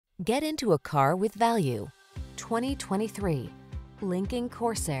Get into a car with value. 2023 Lincoln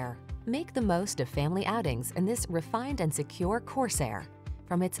Corsair. Make the most of family outings in this refined and secure Corsair.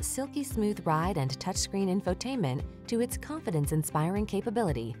 From its silky smooth ride and touchscreen infotainment to its confidence-inspiring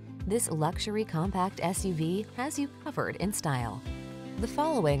capability, this luxury compact SUV has you covered in style. The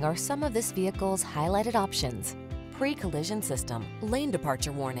following are some of this vehicle's highlighted options: pre-collision system, lane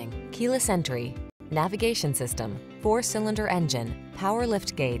departure warning, keyless entry, navigation system, 4-cylinder engine, power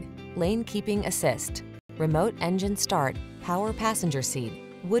liftgate, lane keeping assist, remote engine start, power passenger seat,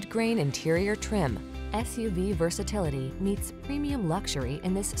 Woodgrain Interior Trim. SUV versatility meets premium luxury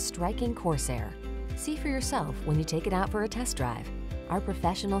in this striking Corsair. See for yourself when you take it out for a test drive. Our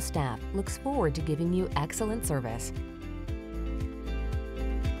professional staff looks forward to giving you excellent service.